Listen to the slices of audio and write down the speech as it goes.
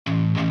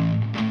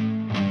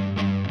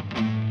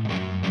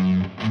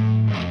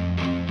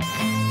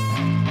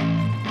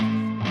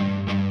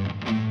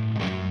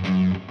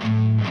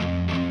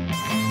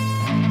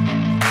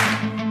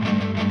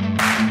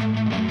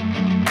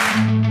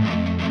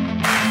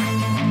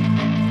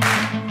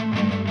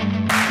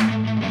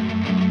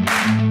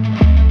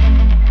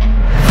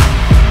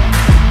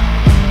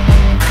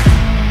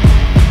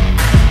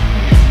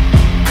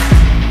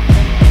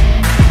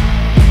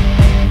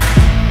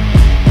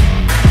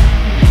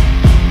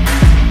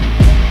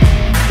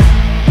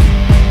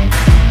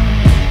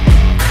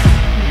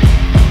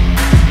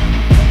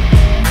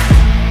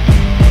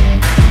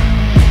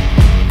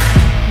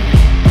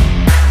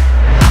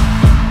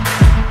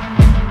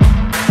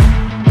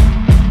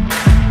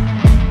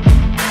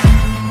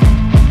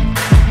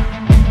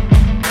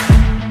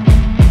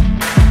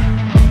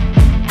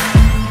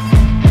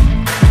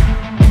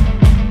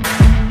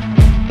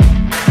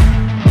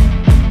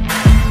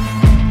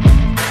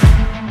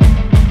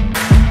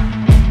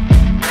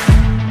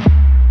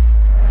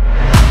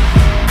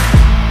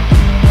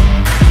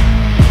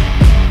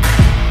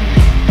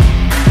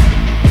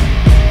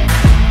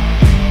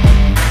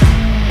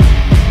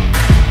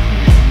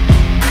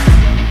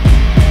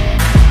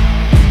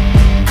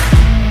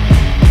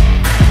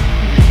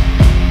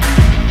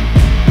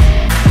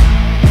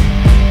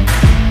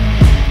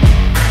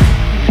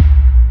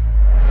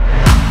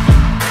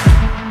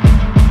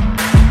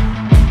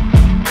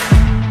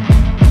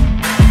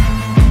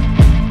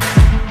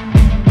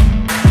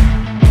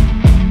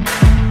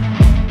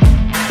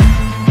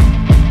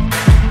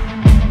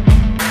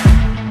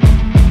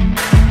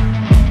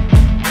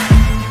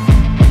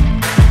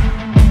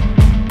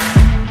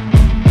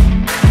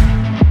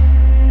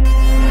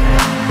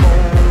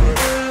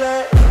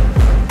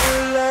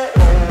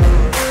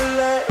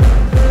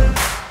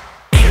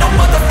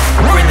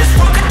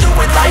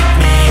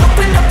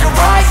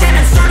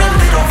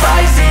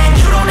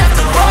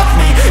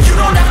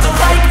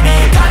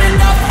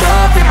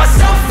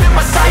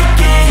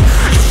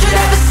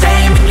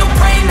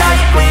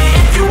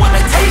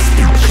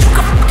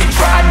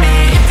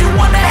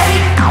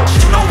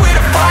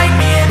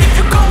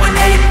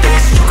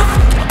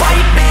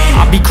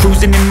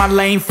my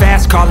lane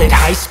fast, call it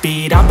high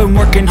speed. I've been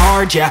working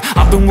hard, yeah,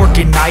 I've been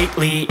working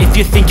nightly. If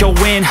you think you'll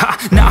win, ha,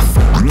 not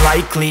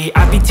likely.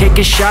 I be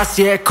taking shots,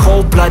 yeah,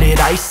 cold-blooded,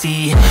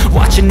 icy.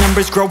 Watching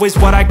numbers grow is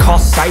what I call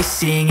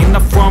sightseeing. In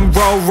the front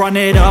row, run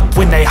it up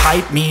when they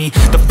hype me.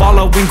 The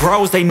following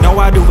grows, they know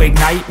how to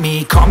ignite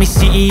me. Call me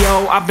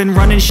CEO, I've been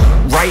running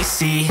right,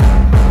 see.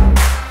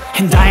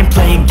 And I ain't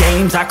playing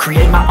games, I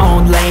create my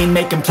own lane,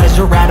 making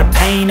pleasure out of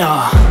pain,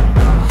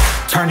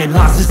 turning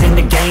losses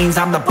into gains.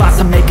 I'm the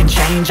boss, I'm making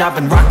change. I've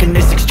been rocking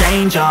this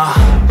exchange,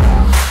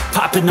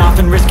 popping off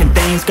and risking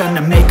things.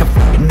 Gonna make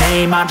a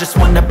name, I just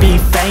wanna be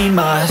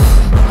famous.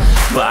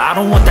 But I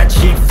don't want that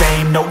cheap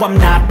fame, no, I'm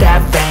not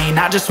that vain.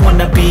 I just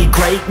wanna be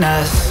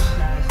greatness.